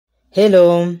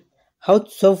Hello, how to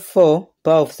solve 4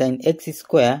 power of sine x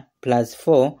square plus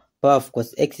 4 power of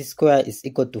cos x square is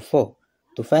equal to 4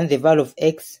 to find the value of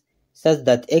x such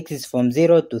that x is from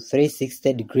 0 to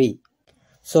 360 degrees.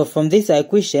 So from this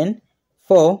equation,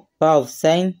 4 power of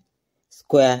sine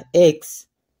square x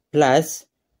plus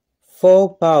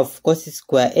 4 power of cos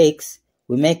square x,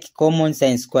 we make common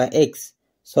sine square x.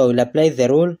 So we'll apply the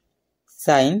rule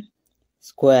sine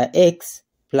square x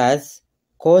plus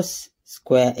cos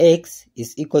square x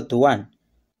is equal to 1.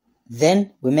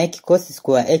 Then we make cos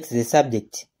square x the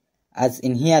subject, as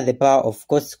in here the power of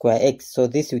cos square x. So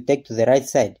this we take to the right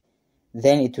side.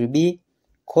 Then it will be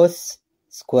cos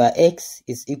square x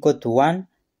is equal to 1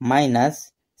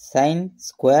 minus sine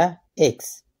square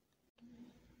x.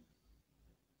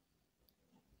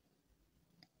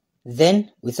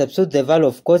 Then we substitute the value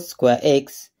of cos square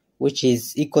x, which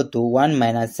is equal to 1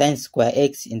 minus sine square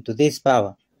x, into this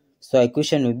power. So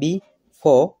equation will be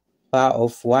 4 power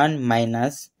of 1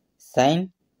 minus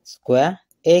sine square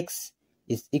x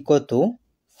is equal to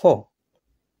 4.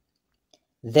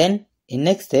 Then in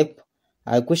next step,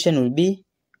 our equation will be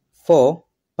 4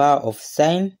 power of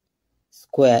sine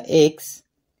square x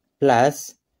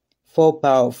plus 4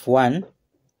 power of 1.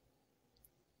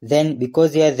 Then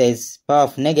because here there is power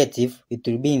of negative, it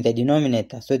will be in the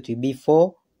denominator. So it will be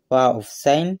 4 power of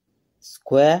sine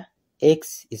square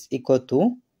x is equal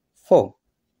to 4.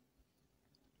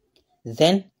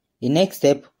 Then in next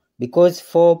step, because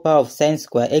 4 power of sine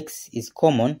square x is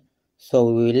common, so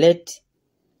we will let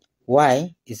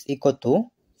y is equal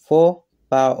to 4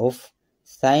 power of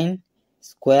sine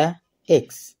square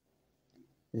x.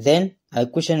 Then our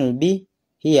equation will be,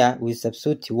 here we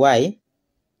substitute y,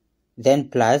 then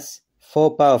plus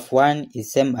 4 power of 1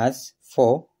 is same as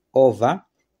 4 over,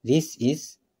 this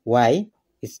is y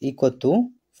is equal to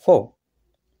 4.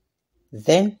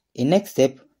 Then in next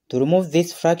step, to remove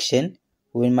this fraction,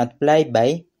 we will multiply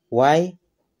by y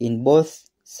in both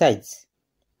sides.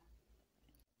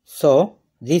 So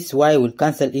this y will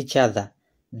cancel each other.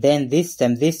 Then this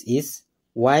time this is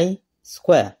y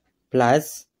square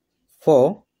plus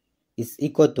 4 is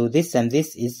equal to this time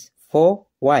this is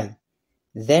 4y.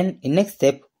 Then in next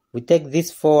step, we take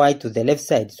this 4y to the left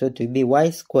side. So it will be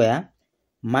y square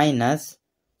minus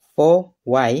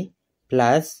 4y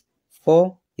plus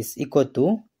 4 is equal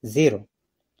to 0.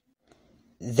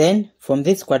 Then from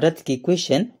this quadratic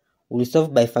equation, we will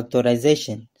solve by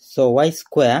factorization. So y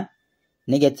square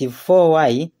negative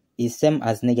 4y is same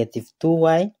as negative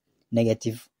 2y,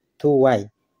 negative 2y.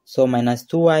 So minus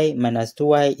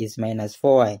 2y is minus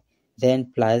 4y.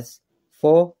 Then plus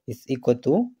 4 is equal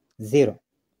to 0.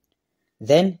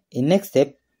 Then in next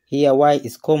step, here y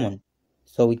is common.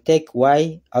 So we take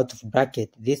y out of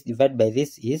bracket. This divided by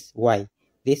this is y.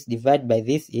 This divided by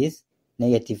this is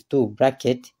negative 2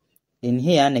 bracket. In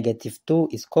here, negative 2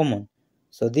 is common.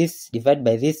 So this divided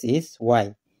by this is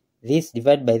y. This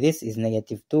divided by this is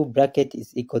negative 2 bracket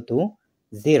is equal to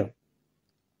 0.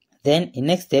 Then in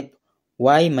next step,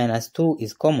 y minus 2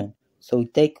 is common. So we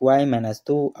take y minus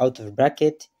 2 out of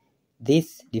bracket.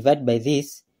 This divided by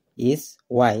this is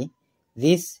y.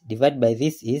 This divided by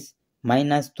this is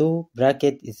minus 2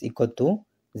 bracket is equal to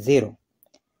 0.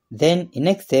 Then in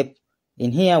next step,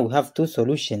 in here we have two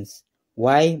solutions.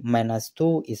 Y minus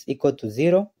 2 is equal to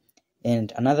 0,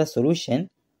 and another solution,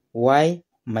 y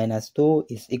minus 2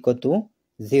 is equal to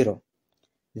 0.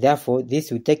 Therefore,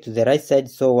 this we take to the right side,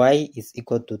 so y is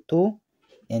equal to 2,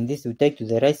 and this we take to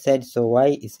the right side, so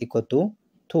y is equal to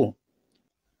 2.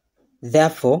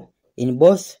 Therefore, in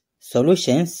both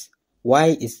solutions,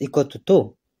 y is equal to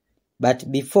 2. But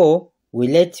before, we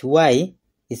let y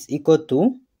is equal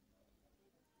to,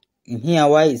 in here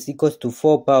y is equal to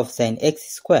 4 power of sine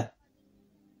x square.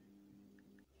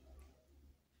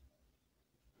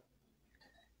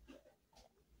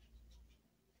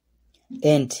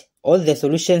 And all the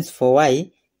solutions for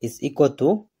y is equal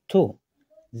to 2.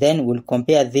 Then we'll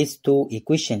compare these two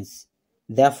equations.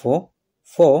 Therefore,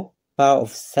 4 power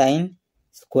of sine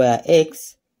square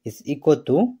x is equal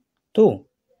to 2.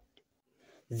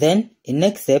 Then in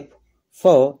next step,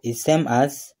 4 is same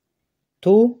as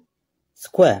 2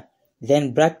 square.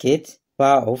 Then bracket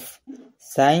power of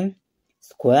sine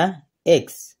square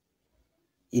x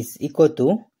is equal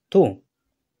to 2.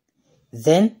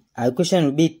 Then our equation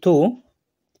will be 2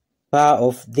 power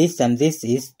of this and this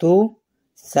is 2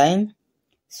 sine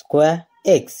square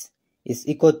x is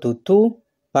equal to 2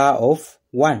 power of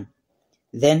 1.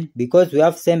 Then because we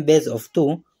have same base of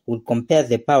 2, we'll compare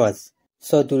the powers.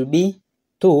 So it will be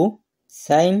 2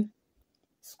 sine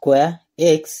square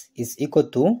x is equal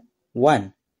to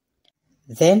 1.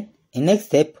 Then in next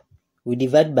step, we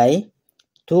divide by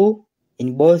 2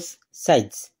 in both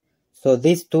sides. So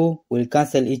these two will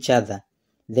cancel each other.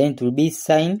 Then it will be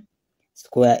sine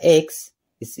square x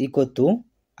is equal to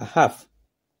a half.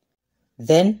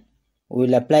 Then we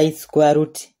will apply square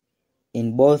root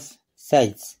in both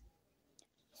sides.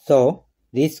 So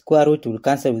this square root will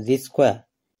cancel with this square.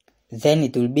 Then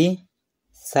it will be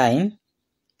sine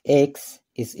x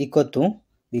is equal to,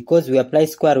 because we apply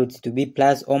square root to be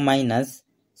plus or minus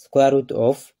square root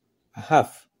of a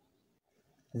half.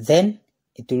 Then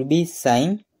it will be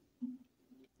sine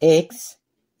x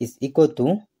is equal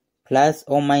to plus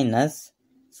or minus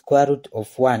square root of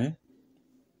 1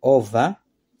 over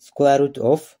square root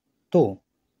of 2.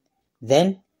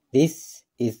 Then this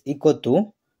is equal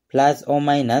to plus or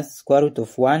minus square root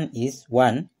of 1 is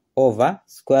 1 over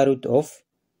square root of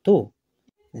 2.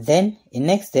 Then in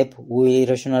next step we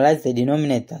rationalize the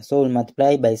denominator, so we'll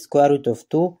multiply by square root of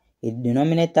 2 in the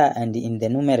denominator and in the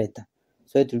numerator.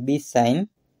 So it will be sine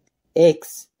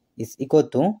x is equal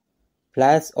to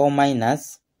plus or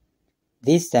minus,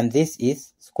 this time this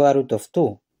is square root of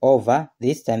 2 over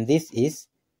this time this is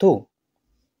 2.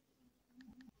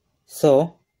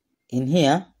 So in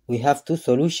here we have two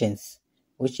solutions,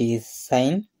 which is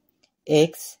sine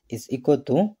x is equal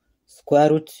to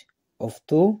square root of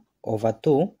 2 over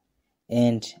 2,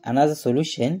 and another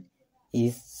solution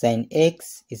is sine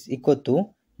x is equal to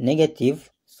negative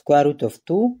square root of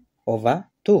 2 over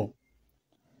 2.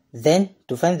 Then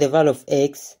to find the value of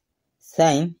x,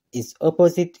 sine is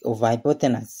opposite of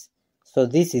hypotenuse. So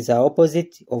this is our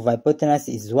opposite of hypotenuse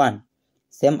is 1.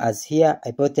 Same as here,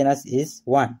 hypotenuse is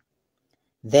 1.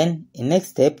 Then in next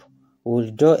step, we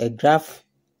will draw a graph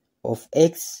of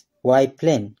xy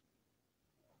plane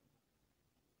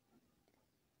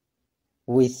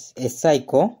with a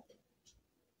cycle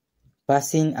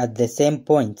passing at the same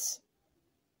points.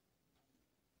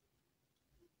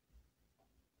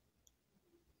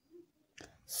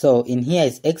 So in here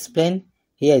is x plane,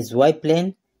 here is y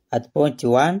plane at point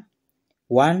 1,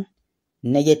 1,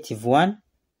 negative 1,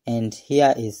 and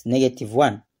here is negative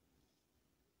 1.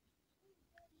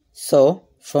 So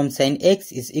from sine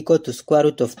x is equal to square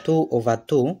root of 2 over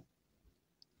 2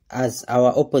 as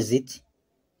our opposite.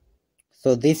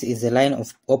 So this is a line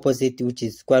of opposite, which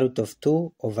is square root of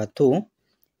 2 over 2,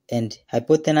 and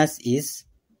hypotenuse is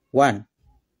 1.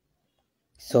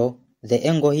 So the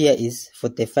angle here is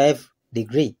 45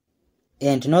 degrees.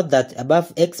 And note that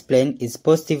above x plane is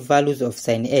positive values of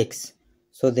sine x.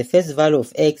 So the first value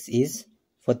of x is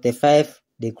 45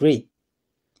 degrees.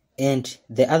 And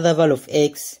the other value of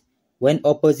x when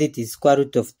opposite is square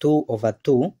root of 2 over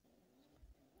 2.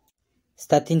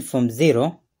 Starting from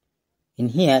 0, in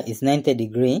here is 90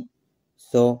 degrees.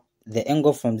 So the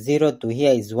angle from 0 to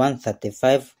here is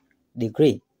 135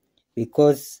 degrees.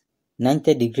 Because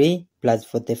 90 degrees plus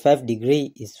 45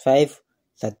 degrees is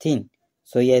 513.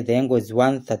 So here the angle is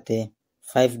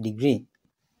 135 degrees.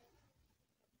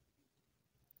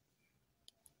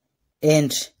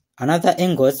 And another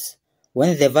angles,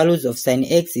 when the values of sine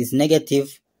x is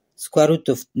negative square root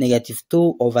of negative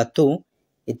 2 over 2,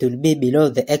 it will be below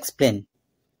the x plane.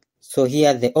 So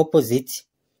here the opposite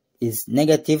is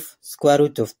negative square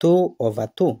root of 2 over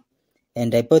 2,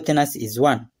 and hypotenuse is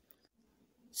 1.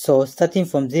 So starting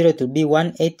from 0 it will be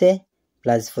 180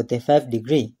 plus 45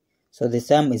 degrees. So the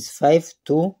sum is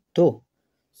 522.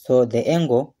 So the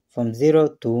angle from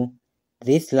 0 to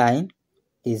this line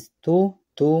is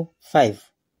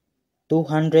 225,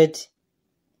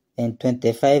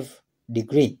 225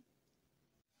 degrees.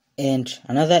 And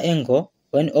another angle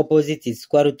when opposite is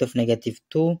square root of negative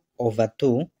 2 over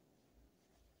 2,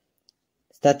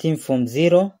 starting from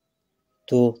 0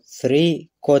 to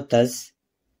 3/4,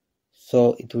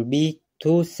 so it will be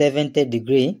 270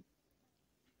 degrees,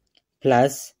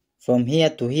 plus from here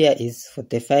to here is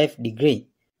 45 degrees.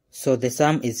 So the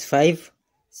sum is 5,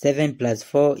 7 plus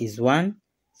 4 is 1,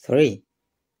 3.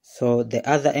 So the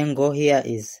other angle here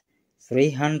is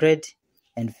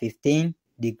 315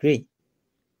 degrees.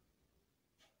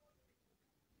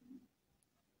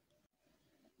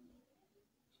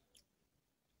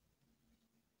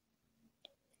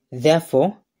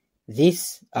 Therefore,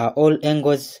 these are all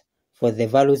angles for the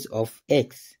values of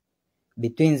x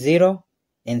between 0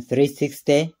 and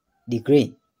 360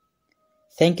 degrees.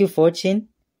 Thank you for watching.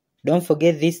 Don't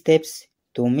forget these steps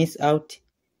to miss out.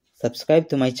 Subscribe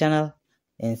to my channel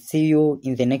and see you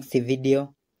in the next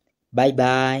video. Bye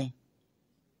bye.